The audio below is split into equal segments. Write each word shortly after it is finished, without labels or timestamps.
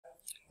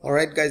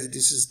Alright guys,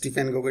 this is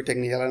Stephen Gogo,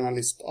 technical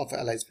analyst of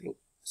Aliceblu.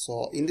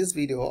 So in this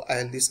video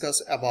I'll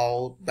discuss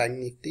about Bank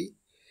Nifty.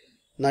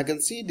 Now you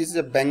can see this is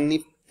a Bank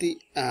Nifty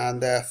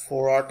and the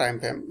 4-hour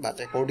time frame, but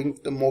according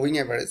to the moving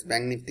average,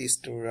 Bank Nifty is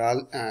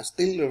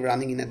still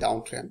running in a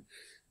downtrend.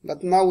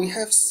 But now we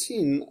have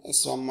seen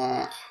some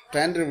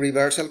trend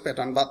reversal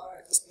pattern, but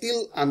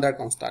still under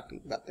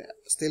constructing, but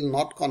still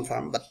not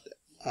confirmed. But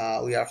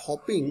we are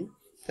hoping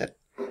that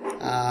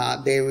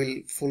they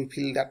will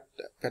fulfill that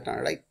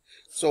pattern, right?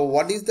 So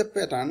what is the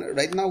pattern?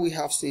 Right now we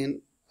have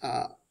seen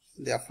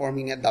they are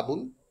forming a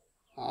double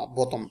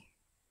bottom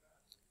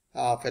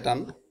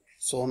pattern.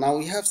 So now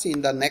we have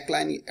seen the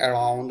neckline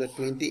around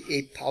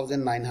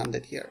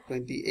 28,900 here,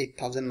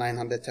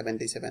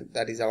 28,977.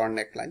 That is our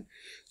neckline.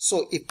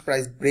 So if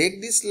price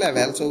break this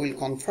level, so we'll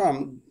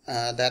confirm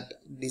that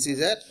this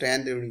is a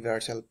trend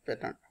reversal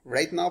pattern.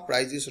 Right now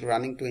price is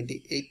running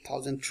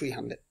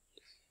 28,300.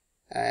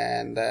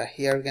 And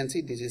here you can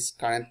see this is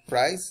current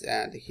price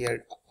and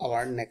here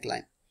our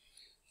neckline.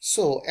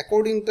 So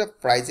according to the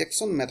price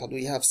action method,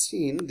 we have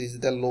seen this is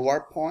the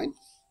lower point,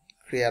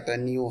 create a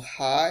new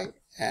high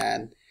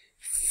and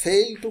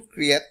fail to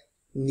create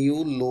new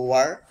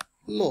lower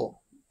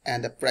low,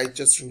 and the price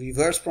just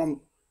reverse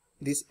from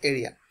this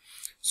area.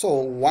 So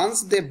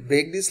once they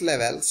break this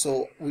level,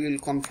 so we will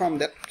confirm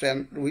that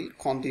trend will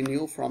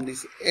continue from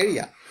this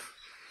area.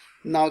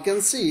 Now you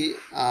can see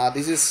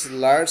this is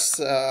large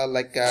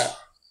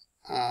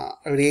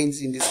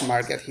range in this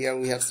market. Here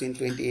we have seen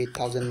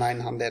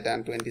 28,900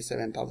 and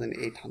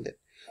 27,800,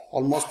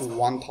 almost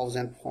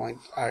 1,000 point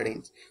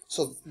range.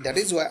 So that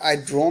is why I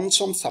drawn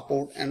some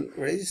support and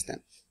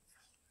resistance.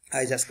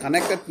 I just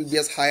connected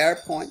previous higher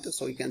point,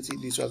 so you can see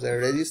this was a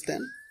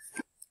resistance,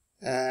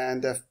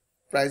 and the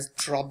price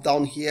dropped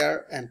down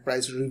here and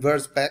price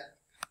reverse back,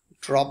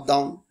 drop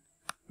down,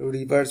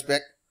 reverse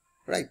back,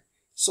 right?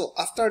 So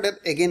after that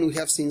again we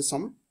have seen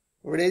some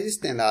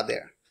resistance are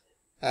there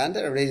and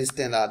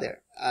resistance are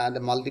there and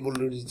multiple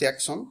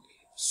rejection.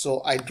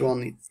 So I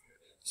drawn it.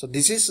 So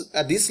this is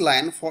this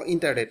line for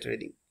intraday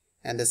trading,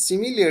 and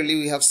similarly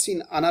we have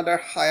seen another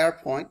higher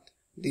point,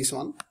 this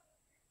one,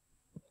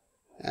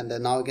 and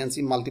now you can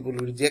see multiple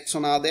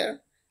rejection are there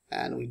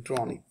and we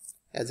drawn it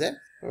as a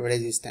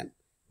resistance.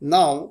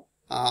 Now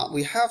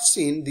we have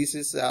seen this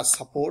is a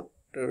support,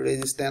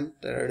 resistance,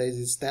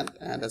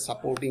 and a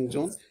supporting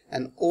zone,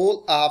 and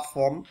all are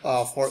from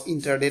for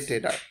intraday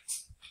trader,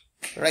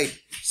 right?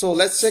 So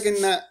let's check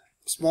in a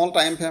small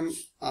time frame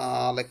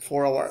like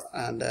 4 hour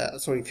and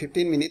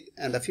 15 minute,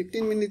 and the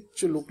 15 minute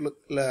should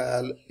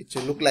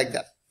look like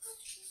that.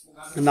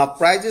 Now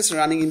price is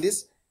running in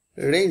this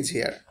range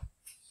here.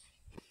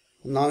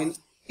 Now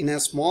in a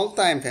small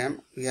time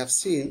frame we have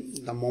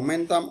seen the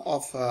momentum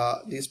of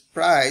this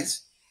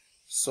price,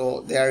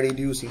 so they are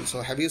reducing.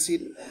 So have you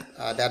seen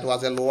that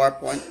was a lower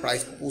point,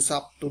 price push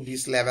up to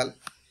this level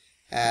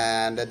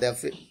and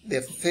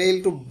they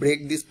failed to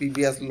break this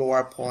previous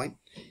lower point,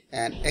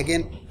 and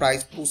again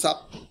price push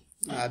up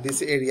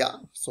this area,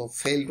 so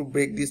failed to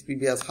break this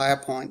previous higher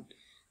point,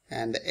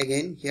 and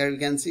again here you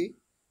can see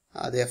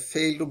they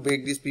failed to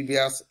break this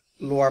previous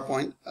lower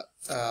point,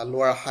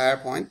 lower higher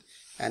point,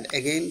 and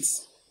again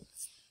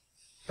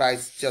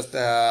price just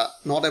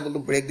not able to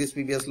break this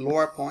previous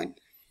lower point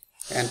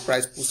and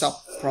price push up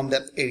from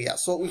that area.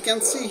 So we can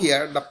see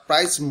here the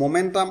price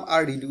momentum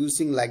are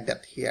reducing like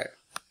that here,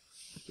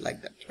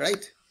 like that,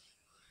 right?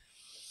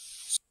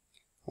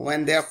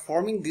 When they are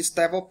forming this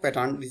type of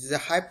pattern, this is a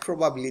high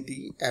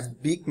probability a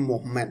big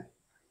movement,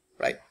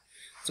 right?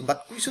 So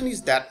but question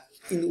is that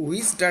in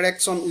which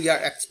direction we are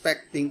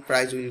expecting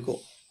price will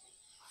go.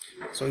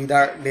 So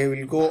either they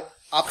will go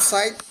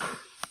upside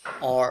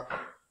or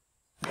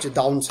to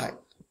downside,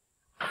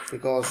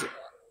 because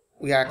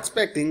we are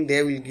expecting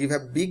they will give a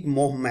big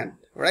movement,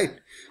 right?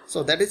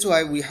 So that is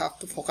why we have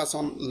to focus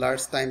on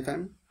large time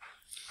frame.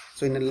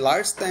 So in a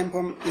large time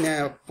frame, in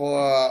a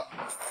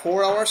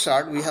 4-hour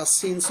chart, we have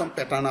seen some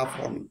pattern are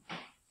forming,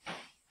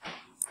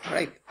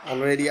 right?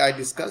 Already I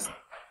discussed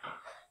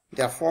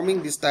they are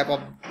forming this type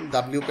of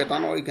W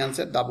pattern, or you can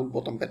say double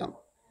bottom pattern,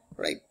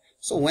 right?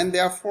 So when they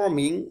are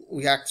forming,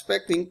 we are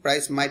expecting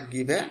price might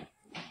give a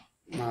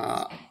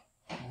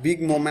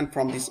big movement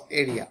from this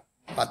area,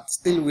 but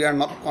still we are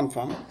not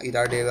confirmed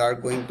either they are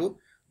going to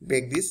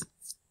break this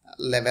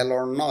level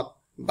or not.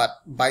 But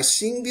by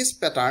seeing this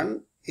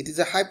pattern, it is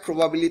a high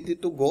probability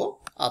to go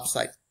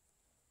upside.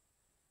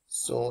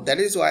 So that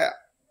is why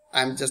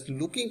I'm just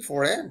looking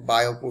for a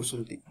buy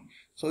opportunity.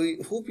 So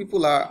who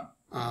people are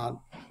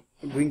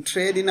doing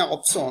trade in an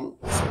option,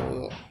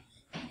 so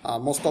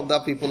most of the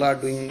people are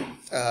doing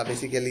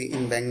basically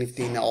in Bank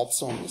Nifty in an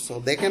option, so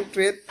they can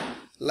trade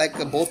like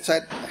both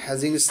side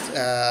having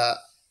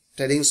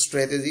trading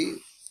strategy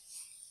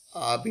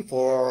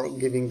before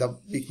giving the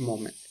big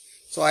moment.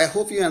 So I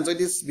hope you enjoyed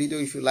this video.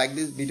 If you like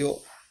this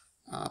video,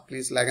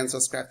 please like and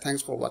subscribe.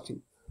 Thanks for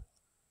watching.